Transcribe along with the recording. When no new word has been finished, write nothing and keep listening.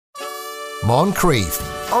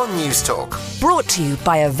Moncrief on News Talk. Brought to you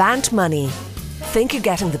by Avant Money. Think you're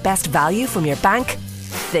getting the best value from your bank?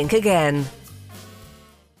 Think again.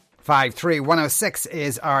 53106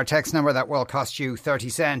 is our text number that will cost you 30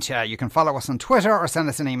 cents. You can follow us on Twitter or send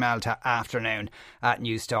us an email to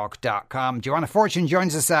afternoon@newstalk.com. Joanna Fortune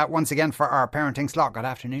joins us once again for our parenting slot. Good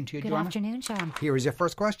afternoon to you, Joanna. Good afternoon, Sean. Here is your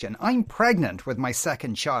first question. I'm pregnant with my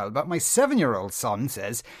second child, but my 7-year-old son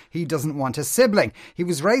says he doesn't want a sibling. He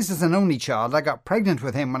was raised as an only child. I got pregnant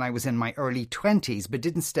with him when I was in my early 20s, but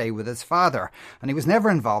didn't stay with his father, and he was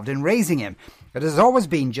never involved in raising him. It has always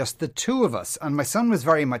been just the two of us, and my son was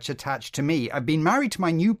very much attached to me. I've been married to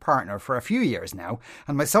my new partner for a few years now,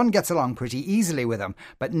 and my son gets along pretty easily with him.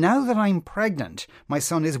 But now that I'm pregnant, my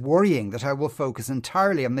son is worrying that I will focus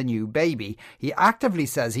entirely on the new baby. He actively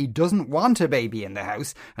says he doesn't want a baby in the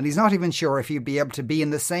house, and he's not even sure if he'd be able to be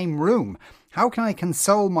in the same room. How can I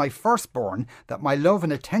console my firstborn that my love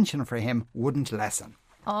and attention for him wouldn't lessen?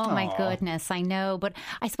 Oh, my goodness, I know. But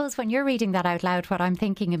I suppose when you're reading that out loud, what I'm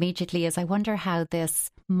thinking immediately is I wonder how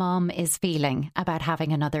this mum is feeling about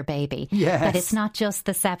having another baby. Yes. That it's not just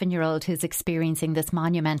the 7-year-old who's experiencing this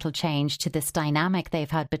monumental change to this dynamic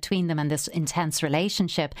they've had between them and this intense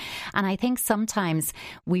relationship. And I think sometimes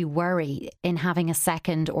we worry in having a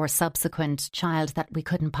second or subsequent child that we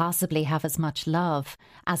couldn't possibly have as much love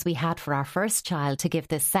as we had for our first child to give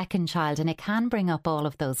this second child. And it can bring up all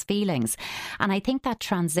of those feelings. And I think that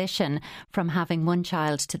transition from having one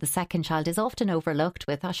child to the second child is often overlooked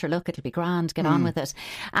with, oh, sure, look, it'll be grand, get on with it.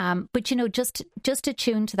 But, you know, just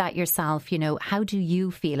attune to that yourself. You know, how do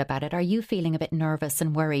you feel about it? Are you feeling a bit nervous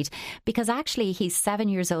and worried? Because actually he's 7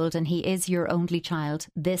 years old and he is your only child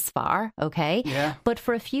this far, okay? Yeah. But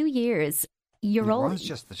for a few years, It was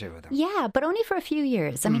just the two of them. Yeah, but only for a few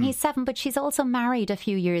years. I mean, he's 7, but she's also married a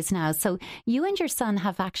few years now. So you and your son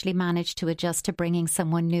have actually managed to adjust to bringing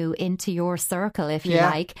someone new into your circle, if you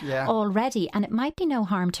like, already. And it might be no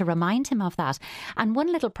harm to remind him of that. And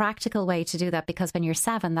one little practical way to do that, because when you're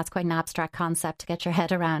 7, that's quite an abstract concept to get your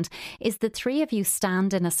head around, is the three of you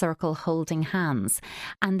stand in a circle holding hands.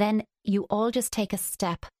 And then you all just take a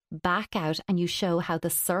step back out and you show how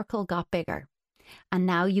the circle got bigger. And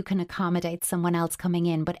now you can accommodate someone else coming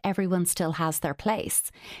in, but everyone still has their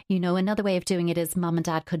place. You know, another way of doing it is mum and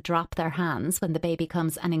dad could drop their hands when the baby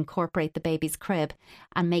comes and incorporate the baby's crib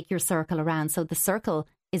and make your circle around. So the circle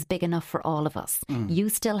is big enough for all of us. You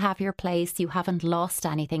still have your place. You haven't lost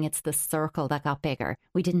anything. It's the circle that got bigger.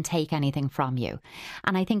 We didn't take anything from you.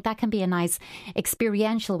 And I think that can be a nice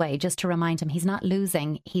experiential way just to remind him he's not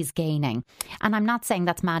losing, he's gaining. And I'm not saying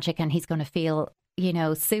that's magic and he's going to feel, you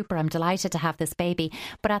know, super, I'm delighted to have this baby.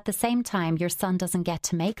 But at the same time, your son doesn't get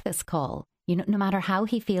to make this call. You know, no matter how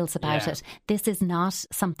he feels about it, this is not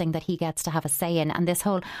something that he gets to have a say in. And this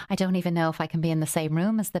whole, I don't even know if I can be in the same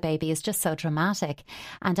room as the baby, is just so dramatic.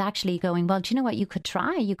 And actually going, well, do you know what you could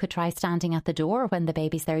try? You could try standing at the door when the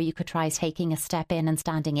baby's there. You could try taking a step in and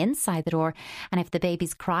standing inside the door. And if the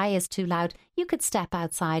baby's cry is too loud, you could step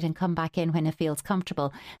outside and come back in when it feels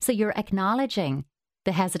comfortable. So you're acknowledging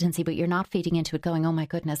the hesitancy, but you're not feeding into it going, oh my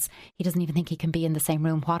goodness, he doesn't even think he can be in the same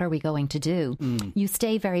room. What are we going to do? You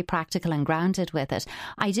stay very practical and grounded with it.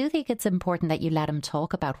 I do think it's important that you let him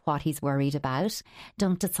talk about what he's worried about.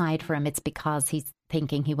 Don't decide for him it's because he's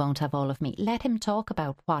thinking he won't have all of me. Let him talk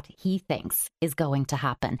about what he thinks is going to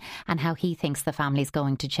happen and how he thinks the family's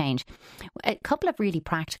going to change. A couple of really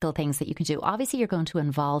practical things that you can do. Obviously, you're going to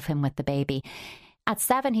involve him with the baby. At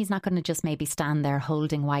 7, he's not going to just maybe stand there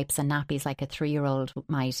holding wipes and nappies like a 3-year-old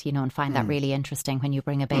might, you know, and find that really interesting when you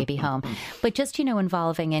bring a baby home. But just, you know,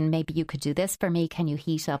 involving in maybe you could do this for me. Can you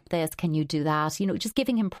heat up this? Can you do that? You know, just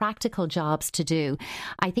giving him practical jobs to do.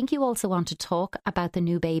 I think you also want to talk about the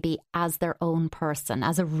new baby as their own person,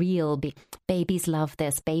 as a real babies love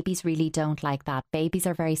this. Babies really don't like that. Babies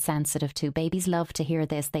are very sensitive too. Babies love to hear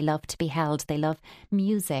this. They love to be held. They love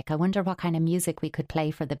music. I wonder what kind of music we could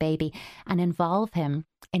play for the baby and involve him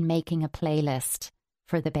in making a playlist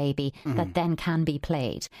for the baby that then can be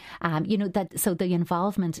played. You know, that so the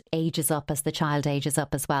involvement ages up as the child ages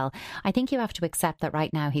up as well. I think you have to accept that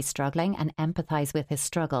right now he's struggling and empathise with his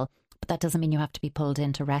struggle. But that doesn't mean you have to be pulled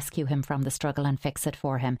in to rescue him from the struggle and fix it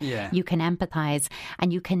for him. You can empathise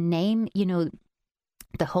and you can name, you know,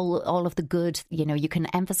 all of the good, you can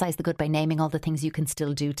emphasize the good by naming all the things you can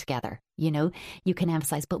still do together. You can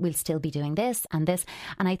emphasize, but we'll still be doing this and this.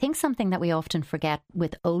 And I think something that we often forget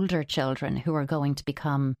with older children who are going to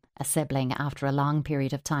become a sibling after a long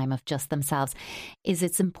period of time of just themselves is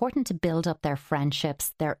it's important to build up their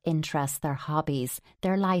friendships, their interests, their hobbies,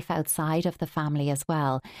 their life outside of the family as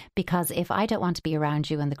well. Because if I don't want to be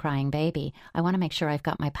around you and the crying baby, I want to make sure I've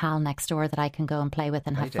got my pal next door that I can go and play with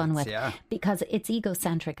and have fun with. Yeah. Because it's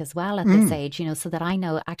egocentric as well at this age, so that I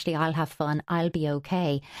know actually I'll have fun, I'll be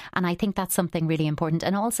okay. And I think that's something really important.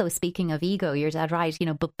 And also, speaking of ego, you're dead right,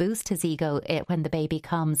 but boost his ego when the baby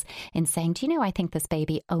comes in saying, do you know, I think this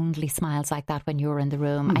baby only smiles like that when you're in the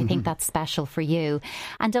room. I think that's special for you.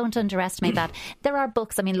 And don't underestimate that. There are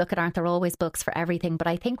books, aren't there always books for everything? But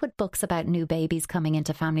I think with books about new babies coming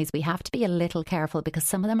into families, we have to be a little careful because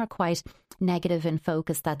some of them are quite negative in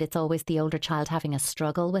focus, that it's always the older child having a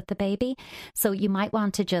struggle with the baby. So you might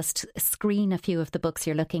want to just screen a few of the books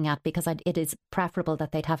you're looking at, because it is preferable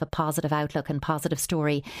that they'd have a positive outlook and positive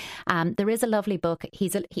story. There is a lovely book.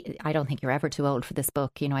 I don't think you're ever too old for this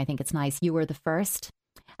book. I think it's nice. You Were the First.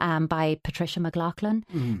 By Patricia McLaughlin.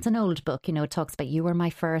 It's an old book, it talks about you were my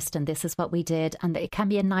first and this is what we did. And it can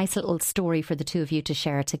be a nice little story for the two of you to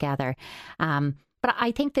share together. But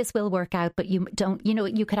I think this will work out, but you don't,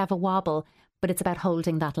 you could have a wobble, but it's about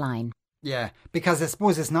holding that line. Yeah, because I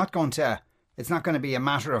suppose it's not going to be a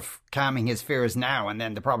matter of calming his fears now and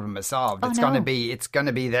then the problem is solved. It's going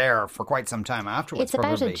to be there for quite some time afterwards. It's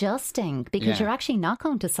about adjusting, because you're actually not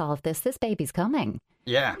going to solve this. This baby's coming.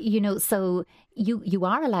 Yeah. So you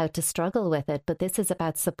are allowed to struggle with it, but this is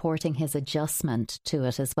about supporting his adjustment to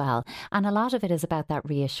it as well. And a lot of it is about that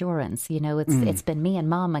reassurance. It's been me and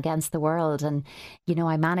Mum against the world, and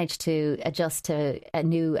I managed to adjust to a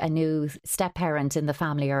new step parent in the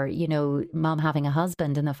family, or Mum having a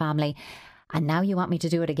husband in the family. And now you want me to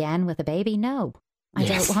do it again with a baby? No, I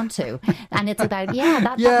don't want to. And it's about,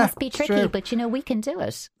 that must be tricky, true. But we can do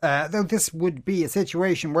it. Though this would be a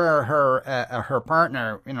situation where her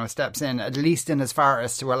partner, steps in, at least in as far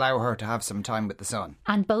as to allow her to have some time with the son.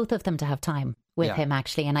 And both of them to have time with him,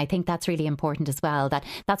 actually. And I think that's really important as well.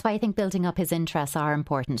 That's why I think building up his interests are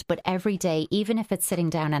important. But every day, even if it's sitting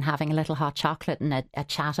down and having a little hot chocolate and a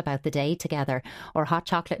chat about the day together, or hot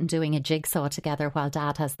chocolate and doing a jigsaw together while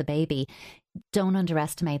Dad has the baby, don't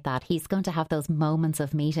underestimate that. He's going to have those moments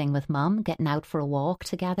of meeting with Mum, getting out for a walk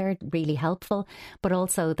together, really helpful. But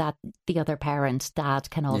also that the other parent, Dad,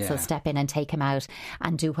 can also step in and take him out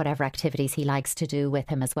and do whatever activities he likes to do with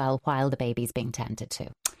him as well while the baby's being tended to.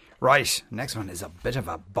 Right, next one is a bit of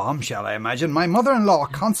a bombshell, I imagine. My mother-in-law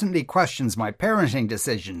constantly questions my parenting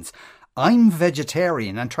decisions. I'm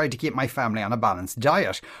vegetarian and try to keep my family on a balanced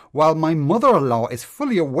diet. While my mother-in-law is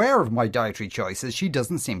fully aware of my dietary choices, she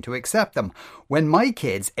doesn't seem to accept them. When my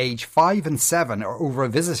kids, age 5 and 7, are over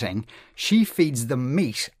visiting, she feeds them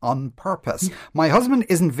meat on purpose. My husband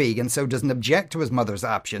isn't vegan, so doesn't object to his mother's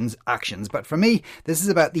actions. But for me, this is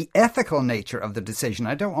about the ethical nature of the decision.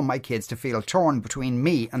 I don't want my kids to feel torn between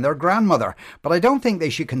me and their grandmother, but I don't think they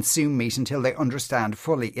should consume meat until they understand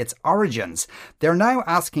fully its origins. They're now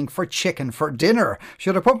asking for chicken for dinner.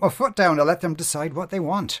 Should I put my foot down and let them decide what they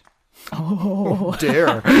want? Oh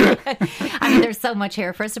dear. There's so much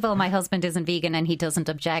here. First of all, my husband isn't vegan and he doesn't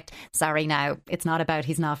object. Sorry now, it's not about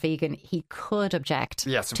he's not vegan. He could object to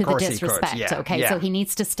the disrespect. So he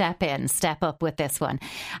needs to step up with this one,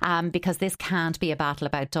 because this can't be a battle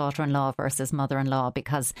about daughter-in-law versus mother-in-law,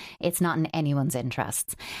 because it's not in anyone's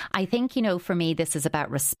interests. I think, for me, this is about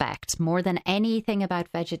respect more than anything about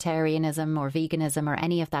vegetarianism or veganism or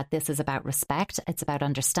any of that. This is about respect. It's about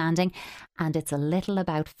understanding, and it's a little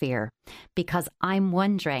about fear. Because I'm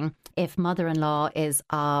wondering if mother-in-law is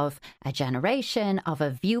of a generation, of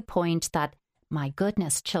a viewpoint that, my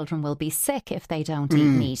goodness, children will be sick if they don't eat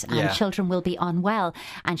meat, and children will be unwell.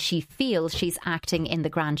 And she feels she's acting in the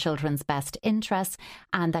grandchildren's best interests,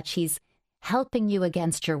 and that she's helping you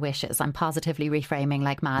against your wishes. I'm positively reframing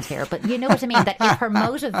like mad here, but you know what I mean? That if her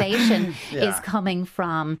motivation is coming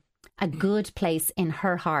from a good place in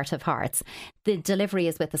her heart of hearts, the delivery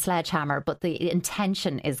is with a sledgehammer, but the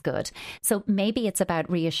intention is good. So maybe it's about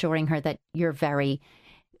reassuring her that you've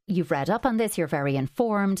read up on this, you're very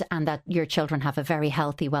informed, and that your children have a very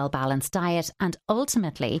healthy, well-balanced diet. And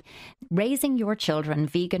ultimately, raising your children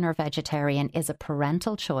vegan or vegetarian is a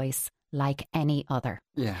parental choice like any other.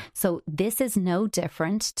 Yeah. So this is no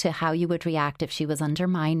different to how you would react if she was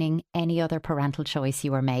undermining any other parental choice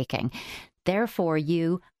you were making. Therefore,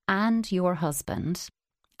 you and your husband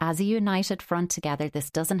as a united front together. This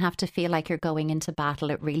doesn't have to feel like you're going into battle.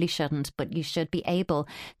 It really shouldn't, but you should be able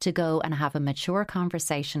to go and have a mature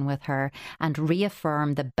conversation with her and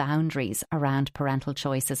reaffirm the boundaries around parental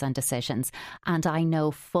choices and decisions. And I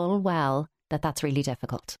know full well that that's really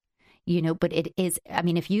difficult. But it is, I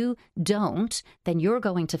mean, if you don't, then you're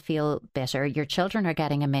going to feel bitter. Your children are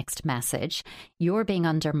getting a mixed message. You're being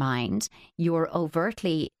undermined. You're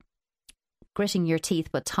overtly gritting your teeth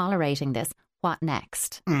but tolerating this. What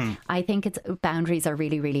next? I think boundaries are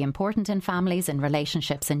really, really important in families and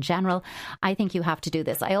relationships in general. I think you have to do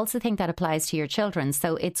this. I also think that applies to your children.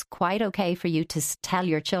 So it's quite okay for you to tell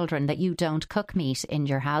your children that you don't cook meat in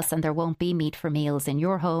your house and there won't be meat for meals in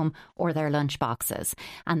your home or their lunch boxes.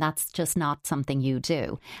 And that's just not something you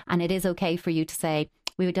do. And it is okay for you to say,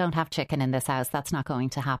 we don't have chicken in this house. That's not going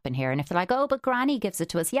to happen here. And if they're like, oh, but Granny gives it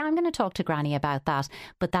to us. Yeah, I'm going to talk to Granny about that.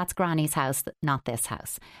 But that's Granny's house, not this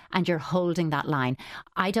house. And you're holding that line.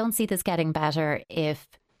 I don't see this getting better if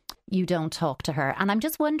you don't talk to her. And I'm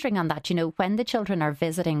just wondering on that, when the children are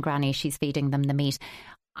visiting Granny, she's feeding them the meat.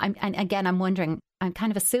 I'm wondering, I'm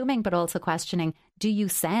kind of assuming, but also questioning, do you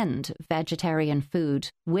send vegetarian food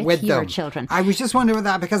with your children? I was just wondering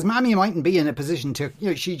that because Mammy mightn't be in a position to,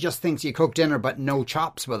 she just thinks you cook dinner but no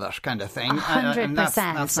chops with it kind of thing. 100%. And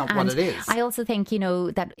that's not what it is. I also think,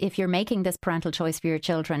 that if you're making this parental choice for your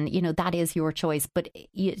children, that is your choice. But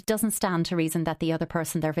it doesn't stand to reason that the other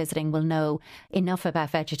person they're visiting will know enough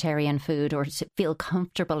about vegetarian food or to feel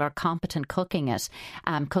comfortable or competent cooking it,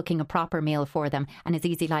 cooking a proper meal for them. And it's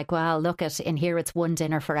easy like, well, look in here, it's one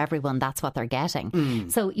dinner for everyone. That's what they're getting.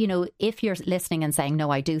 So, if you're listening and saying,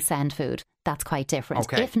 no, I do send food, that's quite different.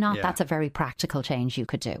 Okay. If not, that's a very practical change you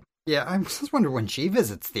could do. Yeah, I just wonder when she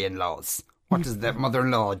visits the in-laws, what does the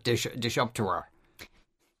mother-in-law dish up to her?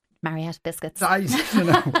 Marietta biscuits.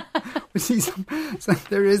 See, so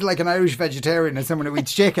there is like an Irish vegetarian and someone who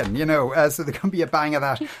eats chicken, so there can be a bang of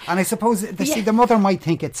that. And I suppose the mother might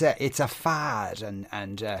think it's a fad and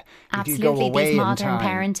absolutely, you go away these modern in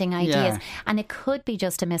time. parenting ideas, and it could be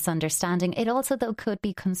just a misunderstanding. It also though could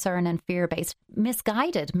be concern and fear based,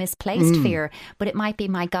 misguided, misplaced fear. But it might be,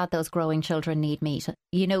 my God, those growing children need meat.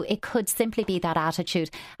 It could simply be that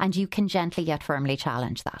attitude, and you can gently yet firmly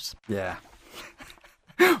challenge that. Yeah.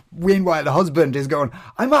 Meanwhile, the husband is going,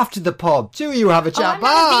 I'm off to the pub. Do you have a chat? I'm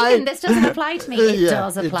not vegan. This doesn't apply to me. It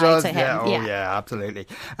does apply to him. Yeah, absolutely.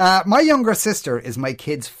 My younger sister is my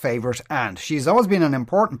kid's favourite aunt. She's always been an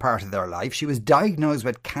important part of their life. She was diagnosed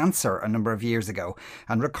with cancer a number of years ago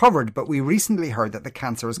and recovered, but we recently heard that the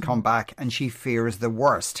cancer has come back and she fears the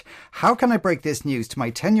worst. How can I break this news to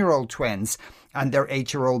my 10-year-old twins and their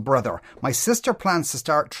 8-year-old brother? My sister plans to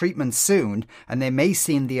start treatment soon and they may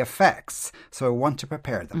see the effects, so I want to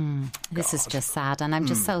prepare them. This is just sad, and I'm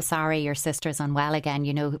just so sorry your sister's unwell again.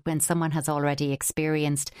 When someone has already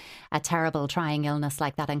experienced a terrible trying illness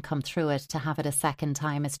like that and come through it, to have it a second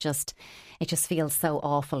time, it just feels so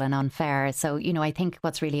awful and unfair. So, I think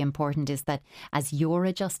what's really important is that as you're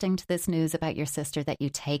adjusting to this news about your sister, that you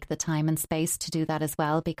take the time and space to do that as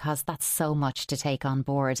well, because that's so much to take on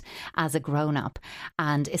board as a grown-up.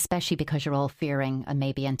 And especially because you're all fearing and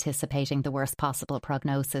maybe anticipating the worst possible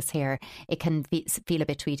prognosis here, it can feel a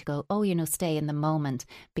bit twee to go, stay in the moment,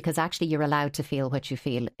 because actually you're allowed to feel what you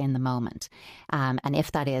feel in the moment. And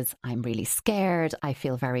if that is, I'm really scared, I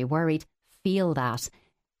feel very worried, feel that.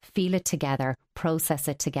 Feel it together, process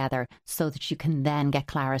it together, so that you can then get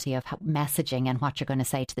clarity of messaging and what you're going to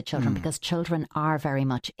say to the children, because children are very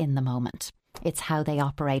much in the moment. It's how they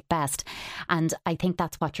operate best. And I think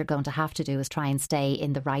that's what you're going to have to do, is try and stay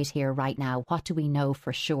in the right here, right now. What do we know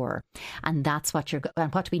for sure? And that's what do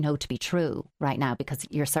we know to be true right now? Because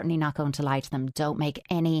you're certainly not going to lie to them. Don't make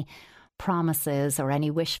any promises or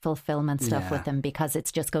any wish fulfillment stuff with them, because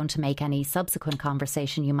it's just going to make any subsequent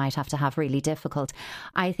conversation you might have to have really difficult.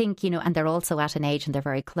 I think, and they're also at an age and they're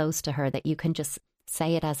very close to her, that you can just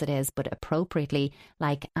say it as it is, but appropriately,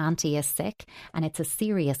 like Auntie is sick, and it's a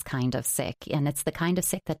serious kind of sick, and it's the kind of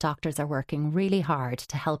sick that doctors are working really hard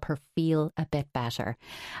to help her feel a bit better.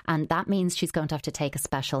 And that means she's going to have to take a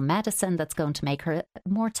special medicine that's going to make her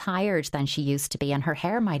more tired than she used to be, and her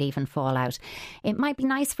hair might even fall out. It might be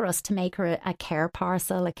nice for us to make her a care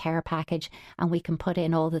parcel, a care package, and we can put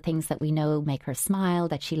in all the things that we know make her smile,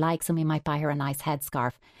 that she likes, and we might buy her a nice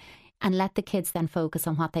headscarf. And let the kids then focus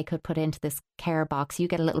on what they could put into this care box. You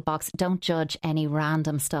get a little box. Don't judge any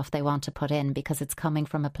random stuff they want to put in, because it's coming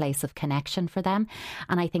from a place of connection for them.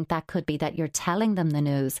 And I think that could be that you're telling them the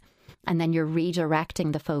news, and then you're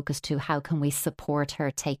redirecting the focus to how can we support her,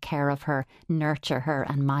 take care of her, nurture her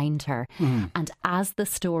and mind her. And as the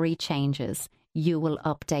story changes, you will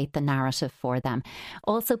update the narrative for them.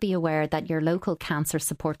 Also be aware that your local cancer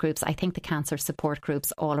support groups, I think the cancer support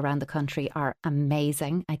groups all around the country are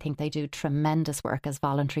amazing. I think they do tremendous work as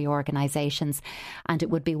voluntary organisations, and it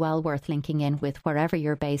would be well worth linking in with wherever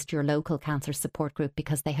you're based, your local cancer support group,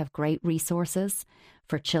 because they have great resources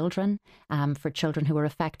for children who are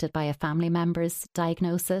affected by a family member's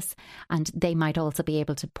diagnosis. And they might also be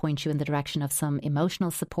able to point you in the direction of some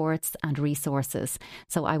emotional supports and resources.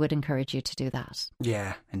 So I would encourage you to do that.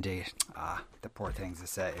 Yeah, indeed. The poor things,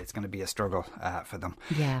 it's going to be a struggle for them.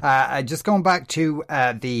 Yeah. Just going back to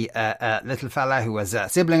the little fella who was a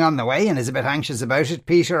sibling on the way and is a bit anxious about it.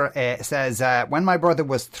 Peter says, when my brother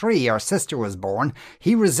was 3, our sister was born,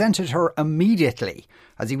 he resented her immediately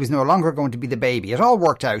as he was no longer going to be the baby. It all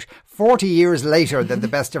worked out 40 years later than the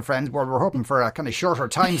best of friends. Well, we're hoping for a kind of shorter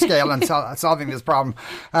time scale on solving this problem.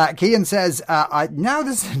 Cian says, now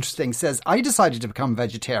this is interesting, says, I decided to become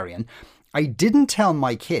vegetarian. I didn't tell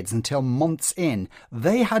my kids until months in.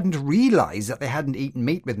 They hadn't realised that they hadn't eaten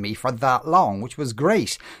meat with me for that long, which was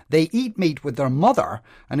great. They eat meat with their mother,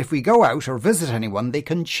 and if we go out or visit anyone, they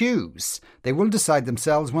can choose. They will decide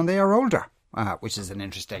themselves when they are older. Which is an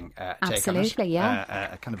interesting take Absolutely, on it.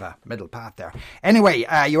 yeah. Kind of a middle path there. Anyway,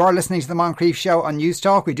 you are listening to the Moncrief Show on News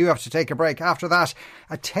Talk. We do have to take a break after that.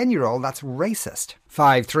 A 10-year-old that's racist.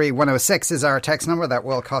 53106 is our text number. That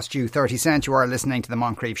will cost you 30 cents. You are listening to the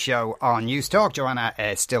Moncrief Show on News Talk. Joanna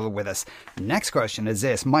is still with us. Next question is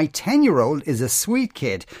this. My 10-year-old is a sweet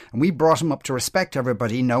kid, and we brought him up to respect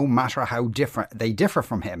everybody no matter how different they differ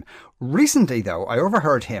from him. Recently, though, I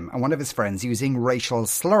overheard him and one of his friends using racial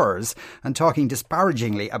slurs and talking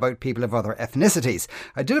disparagingly about people of other ethnicities.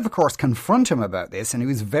 I did, of course, confront him about this, and he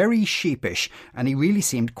was very sheepish, and he really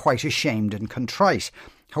seemed quite ashamed and contrite.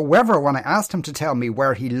 However, when I asked him to tell me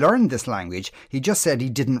where he learned this language, he just said he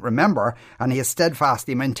didn't remember, and he has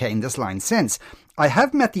steadfastly maintained this line since. I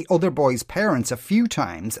have met the other boys' parents a few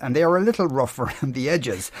times, and they are a little rough around the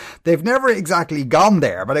edges. They've never exactly gone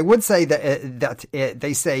there, but I would say that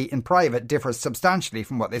they say in private differs substantially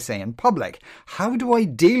from what they say in public. How do I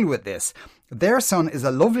deal with this? Their son is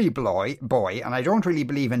a lovely boy, and I don't really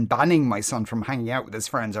believe in banning my son from hanging out with his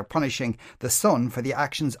friends or punishing the son for the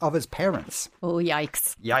actions of his parents. Oh,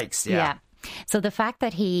 yikes. Yikes, yeah. So the fact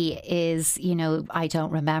that he is, I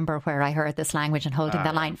don't remember where I heard this language and holding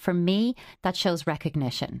that line, for me, that shows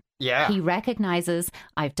recognition. Yeah. He recognises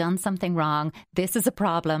I've done something wrong, this is a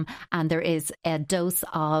problem, and there is a dose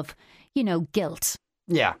of, guilt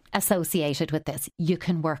associated with this. You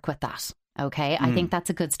can work with that. Okay, I think that's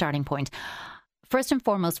a good starting point. First and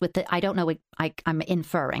foremost, I don't know, I'm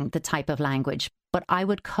inferring the type of language, but I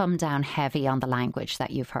would come down heavy on the language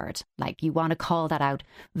that you've heard. Like, you want to call that out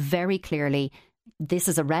very clearly. This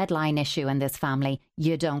is a red line issue in this family.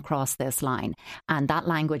 You don't cross this line. And that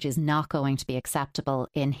language is not going to be acceptable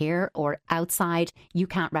in here or outside. You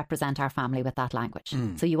can't represent our family with that language.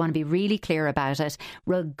 So you want to be really clear about it,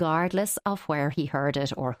 regardless of where he heard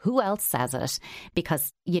it or who else says it,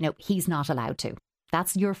 because, he's not allowed to.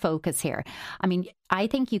 That's your focus here. I mean, I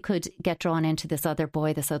think you could get drawn into this other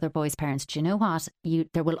boy's parents. Do you know what?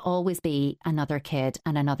 There will always be another kid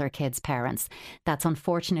and another kid's parents. That's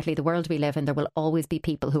unfortunately the world we live in. There will always be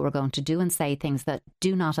people who are going to do and say things that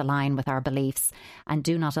do not align with our beliefs and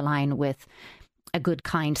do not align with a good,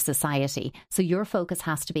 kind society. So your focus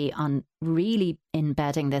has to be on really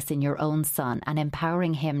embedding this in your own son and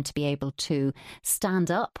empowering him to be able to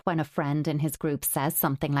stand up when a friend in his group says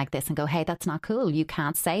something like this and go, hey, that's not cool. You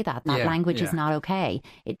can't say that. That language is not okay.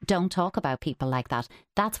 Don't talk about people like that.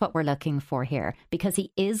 That's what we're looking for here, because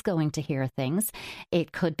he is going to hear things.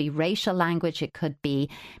 It could be racial language. It could be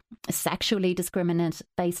sexually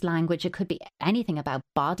discriminant-based language. It could be anything about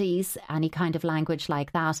bodies, any kind of language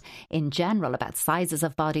like that in general, about sizes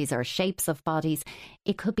of bodies or shapes of bodies.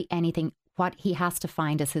 It could be anything. What he has to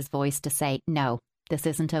find is his voice to say, no, this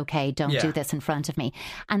isn't okay. Don't do this in front of me.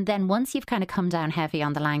 And then once you've kind of come down heavy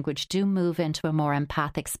on the language, do move into a more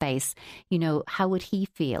empathic space. How would he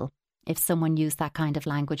feel if someone used that kind of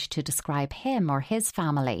language to describe him or his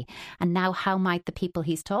family? And now how might the people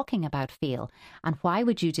he's talking about feel? And why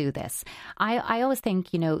would you do this? I always think,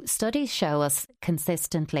 studies show us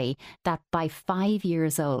consistently that by 5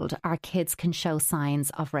 years old, our kids can show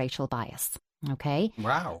signs of racial bias. Okay.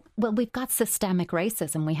 Wow. Well, we've got systemic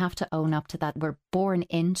racism. We have to own up to that. We're born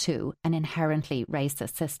into an inherently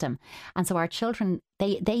racist system. And so our children,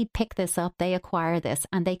 they pick this up, they acquire this,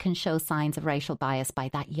 and they can show signs of racial bias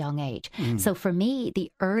by that young age. So for me,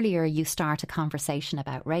 the earlier you start a conversation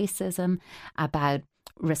about racism, about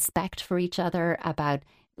respect for each other, about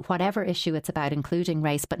whatever issue it's about, including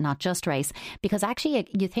race, but not just race. Because actually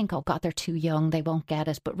you think, oh God, they're too young, they won't get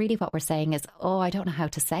it. But really what we're saying is, oh, I don't know how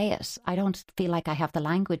to say it. I don't feel like I have the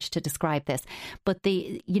language to describe this. But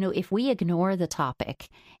if we ignore the topic,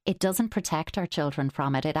 it doesn't protect our children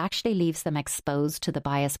from it. It actually leaves them exposed to the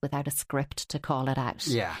bias without a script to call it out.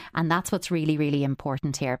 Yeah. And that's what's really, really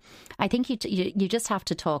important here. I think you just have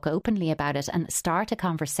to talk openly about it and start a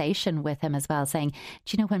conversation with him as well, saying,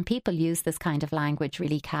 do you know, when people use this kind of language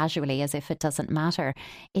really casually as if it doesn't matter,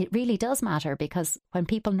 it really does matter, because when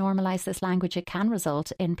people normalise this language, it can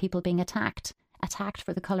result in people being attacked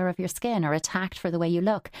for the colour of your skin or attacked for the way you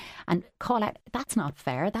look, and call out, that's not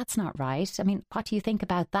fair, that's not right. I mean, what do you think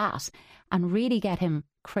about that? And really get him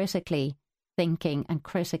critically thinking and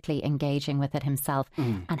critically engaging with it himself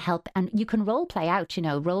and help. And you can role play out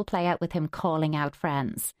with him calling out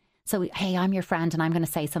friends. So, hey, I'm your friend and I'm going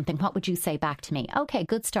to say something. What would you say back to me? Okay,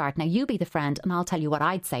 good start. Now you be the friend and I'll tell you what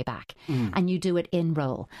I'd say back. And you do it in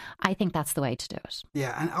role. I think that's the way to do it.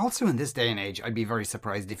 Yeah, and also in this day and age, I'd be very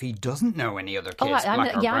surprised if he doesn't know any other kids.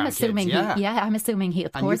 I'm assuming he,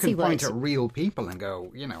 of course he would. And you can point at real people and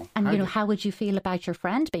go, you know. And, how would you feel about your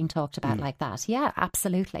friend being talked about like that? Yeah,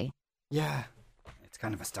 absolutely. Yeah, it's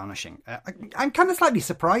kind of astonishing. I'm kind of slightly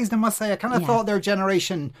surprised, I must say. I kind of thought their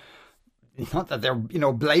generation... Not that they're,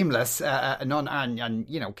 blameless,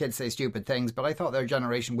 and kids say stupid things, but I thought their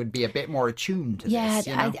generation would be a bit more attuned to this.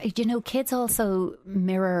 Yeah, kids also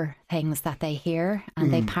mirror things that they hear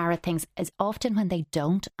and they parrot things as often when they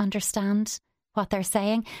don't understand what they're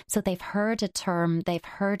saying. So they've heard a term, they've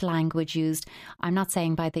heard language used. I'm not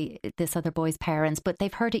saying by this other boy's parents, but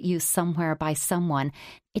they've heard it used somewhere by someone.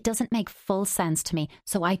 It doesn't make full sense to me.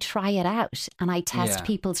 So I try it out and I test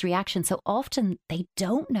people's reaction. So often they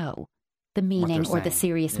don't know the meaning or the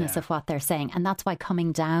seriousness of what they're saying. And that's why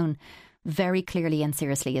coming down very clearly and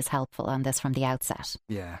seriously is helpful on this from the outset.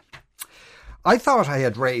 Yeah. I thought I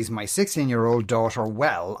had raised my 16-year-old daughter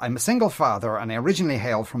well. I'm a single father and I originally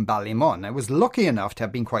hail from Ballymun. I was lucky enough to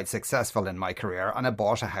have been quite successful in my career and I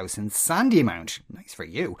bought a house in Sandymount. Nice for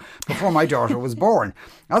you. Before my daughter was born.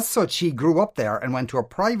 As such, she grew up there and went to a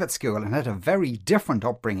private school and had a very different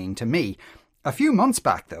upbringing to me. A few months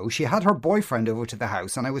back, though, she had her boyfriend over to the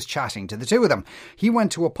house and I was chatting to the two of them. He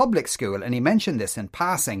went to a public school and he mentioned this in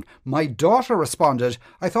passing. My daughter responded,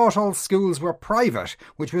 I thought all schools were private,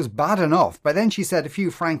 which was bad enough. But then she said a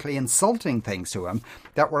few frankly insulting things to him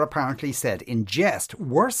that were apparently said in jest.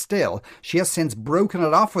 Worse still, she has since broken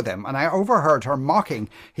it off with him and I overheard her mocking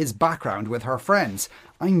his background with her friends.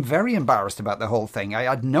 I'm very embarrassed about the whole thing. I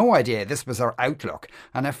had no idea this was her outlook,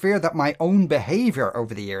 and I fear that my own behaviour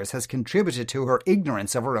over the years has contributed to her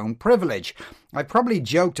ignorance of her own privilege. I probably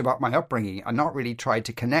joked about my upbringing and not really tried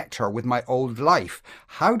to connect her with my old life.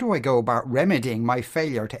 How do I go about remedying my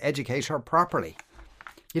failure to educate her properly?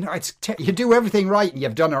 You do everything right and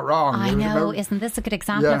you've done it wrong. I know, isn't this a good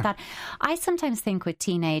example of that? I sometimes think with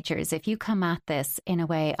teenagers, if you come at this in a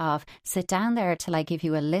way of sit down there till I give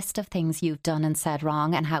you a list of things you've done and said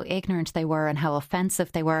wrong and how ignorant they were and how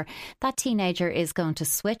offensive they were, that teenager is going to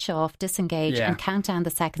switch off, disengage and count down the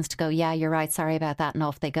seconds to go, yeah, you're right, sorry about that, and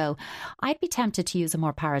off they go. I'd be tempted to use a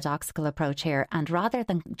more paradoxical approach here, and rather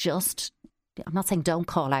than just... I'm not saying don't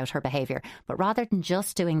call out her behaviour, but rather than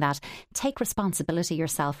just doing that, take responsibility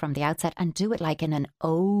yourself from the outset and do it like in an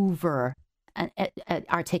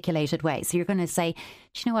articulated way. So you're going to say,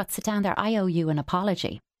 do you know what, sit down there, I owe you an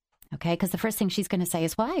apology. Okay, because the first thing she's going to say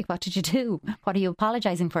is, why? What did you do? What are you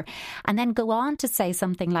apologising for? And then go on to say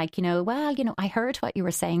something like, I heard what you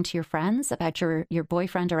were saying to your friends about your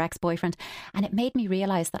boyfriend or ex-boyfriend, and it made me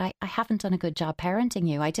realise that I haven't done a good job parenting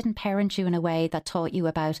you. I didn't parent you in a way that taught you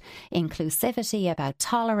about inclusivity, about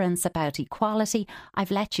tolerance, about equality. I've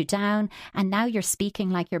let you down, and now you're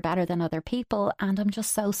speaking like you're better than other people, and I'm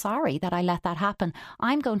just so sorry that I let that happen.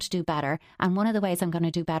 I'm going to do better, and one of the ways I'm going to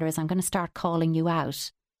do better is I'm going to start calling you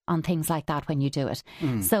out on things like that when you do it.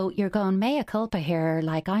 So you're going mea culpa here,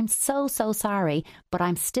 like I'm so sorry, but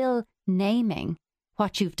I'm still naming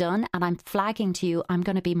what you've done and I'm flagging to you, I'm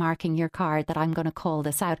going to be marking your card that I'm going to call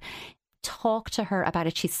this out. Talk to her about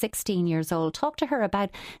it. She's 16 years old. Talk to her about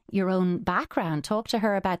your own background. Talk to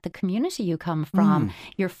her about the community you come from,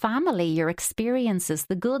 your family, your experiences,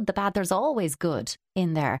 the good, the bad. There's always good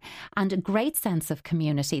in there, and a great sense of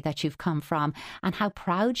community that you've come from and how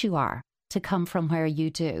proud you are to come from where you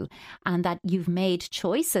do, and that you've made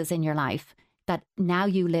choices in your life that now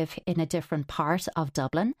you live in a different part of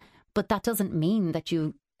Dublin, but that doesn't mean that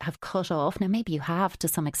you have cut off. Now, maybe you have to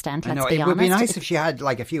some extent, let's be honest. It would be nice if she had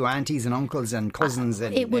like a few aunties and uncles and cousins.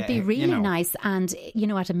 It would be really nice. And,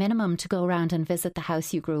 at a minimum, to go around and visit the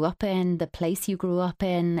house you grew up in, the place you grew up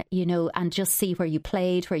in, and just see where you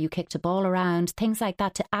played, where you kicked a ball around, things like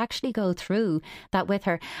that, to actually go through that with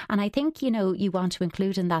her. And I think, you want to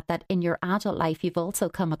include in that in your adult life, you've also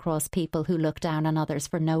come across people who look down on others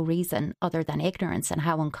for no reason other than ignorance and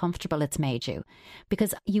how uncomfortable it's made you.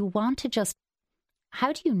 Because you want to just,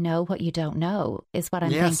 how do you know what you don't know is what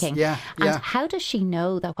I'm thinking. Yeah. And how does she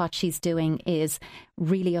know that what she's doing is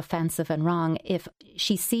really offensive and wrong if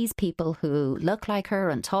she sees people who look like her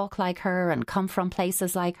and talk like her and come from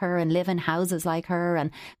places like her and live in houses like her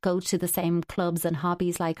and go to the same clubs and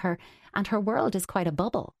hobbies like her, and her world is quite a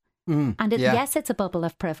bubble. Yes, it's a bubble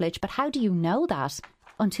of privilege, but how do you know that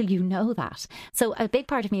until you know that? So a big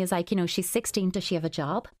part of me is like, she's 16. Does she have a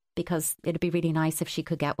job? Because it'd be really nice if she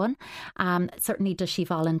could get one. Certainly, does she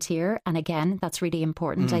volunteer? And again, that's really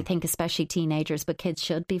important. I think especially teenagers, but kids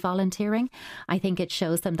should be volunteering. I think it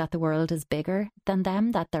shows them that the world is bigger than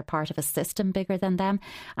them, that they're part of a system bigger than them,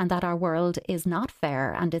 and that our world is not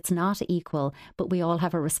fair and it's not equal, but we all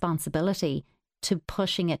have a responsibility to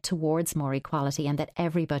pushing it towards more equality and that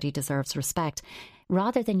everybody deserves respect.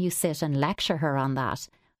 Rather than you sit and lecture her on that,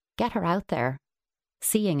 get her out there,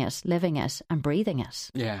 seeing it, living it and breathing it.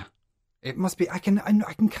 Yeah. It must be. I can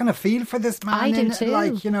kind of feel for this man. I do too.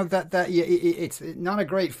 Like, it's not a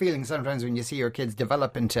great feeling sometimes when you see your kids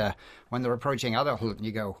develop into, when they're approaching adulthood, and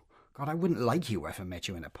you go, God, I wouldn't like you if I met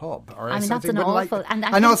you in a pub. Or that's an awful...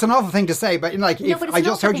 I know it's an awful thing to say, but if I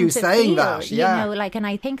just heard you saying that. Yeah. And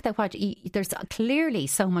I think that there's clearly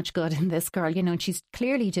so much good in this girl, and she's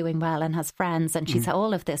clearly doing well and has friends and she's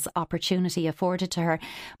all of this opportunity afforded to her.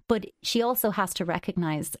 But she also has to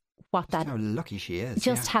recognise how lucky she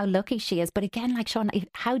is. How lucky she is. But again, like Sean,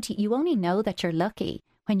 how do you only know that you're lucky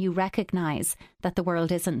when you recognise that the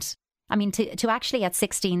world isn't? I mean, to actually at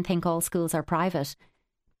 16 think all schools are private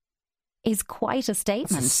is quite a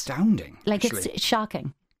statement. It's astounding. It's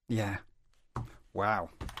shocking. Yeah. Wow.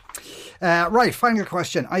 Right, final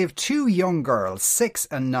question. I have two young girls, 6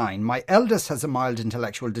 and 9. My eldest has a mild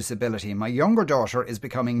intellectual disability. My younger daughter is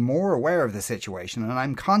becoming more aware of the situation, and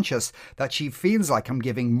I'm conscious that she feels like I'm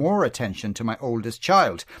giving more attention to my oldest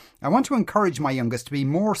child. I want to encourage my youngest to be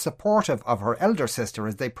more supportive of her elder sister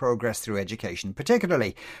as they progress through education,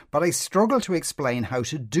 particularly, but I struggle to explain how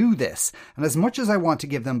to do this. And as much as I want to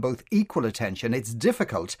give them both equal attention, it's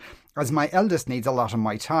difficult as my eldest needs a lot of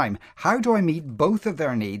my time. How do I meet both of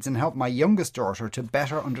their needs and help my youngest daughter to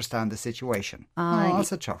better understand the situation?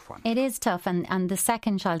 That's a tough one. It is tough, and the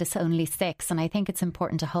second child is only 6, and I think it's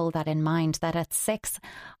important to hold that in mind, that at 6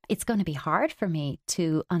 it's going to be hard for me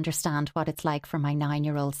to understand what it's like for my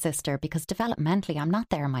 9-year-old sister, because developmentally I'm not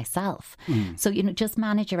there myself. So just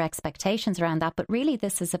manage your expectations around that. But really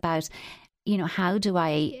this is about, how do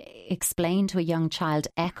I explain to a young child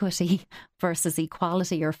equity versus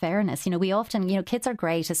equality or fairness? We often, kids are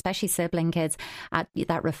great, especially sibling kids, at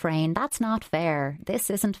that refrain, that's not fair, this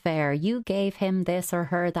isn't fair, you gave him this or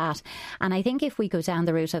her that. And I think if we go down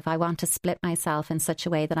the route of I want to split myself in such a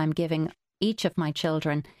way that I'm giving each of my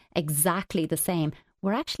children exactly the same,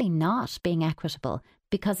 we're actually not being equitable,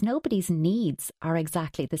 because nobody's needs are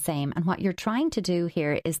exactly the same. And what you're trying to do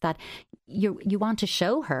here is that you want to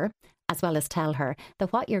show her, as well as tell her,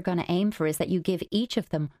 that what you're going to aim for is that you give each of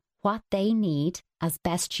them what they need as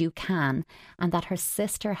best you can, and that her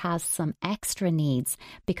sister has some extra needs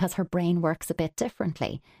because her brain works a bit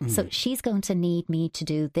differently. So she's going to need me to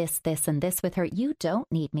do this, this and this with her. You don't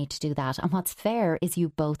need me to do that. And what's fair is you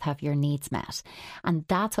both have your needs met. And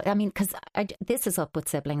that's what I mean, because this is up with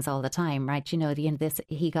siblings all the time, right? This,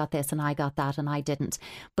 he got this and I got that and I didn't.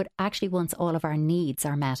 But actually, once all of our needs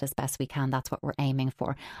are met as best we can, that's what we're aiming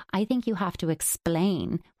for. I think you have to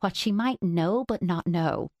explain what she might know but not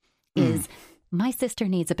know is, my sister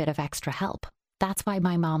needs a bit of extra help. That's why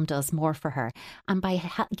my mom does more for her. And by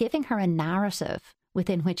giving her a narrative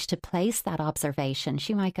within which to place that observation,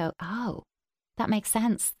 she might go, oh, that makes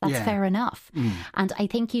sense. That's fair enough. And I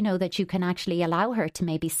think, that you can actually allow her to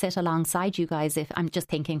maybe sit alongside you guys. If I'm just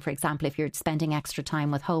thinking, for example, if you're spending extra time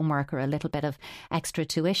with homework or a little bit of extra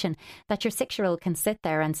tuition, that your 6-year-old can sit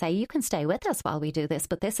there and say, you can stay with us while we do this,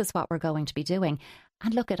 but this is what we're going to be doing.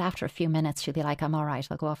 And look, after a few minutes, she'll be like, I'm all right,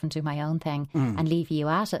 I'll go off and do my own thing and leave you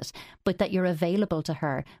at it. But that you're available to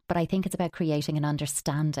her. But I think it's about creating an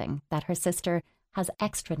understanding that her sister has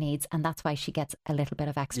extra needs, and that's why she gets a little bit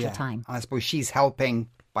of extra time. I suppose she's helping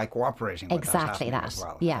by cooperating with exactly that as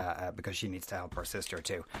well. Yeah. Because she needs to help her sister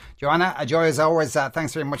too. Joanna, a joy as always.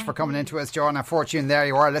 Thanks very much for coming into us. Joanna Fortune, there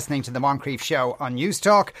you are listening to the Moncrief Show on News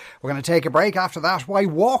Talk. We're going to take a break after that. Why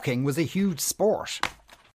walking was a huge sport.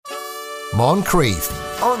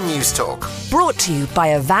 Moncrief on News Talk. Brought to you by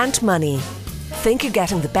Avant Money. Think you're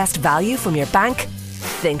getting the best value from your bank?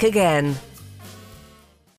 Think again.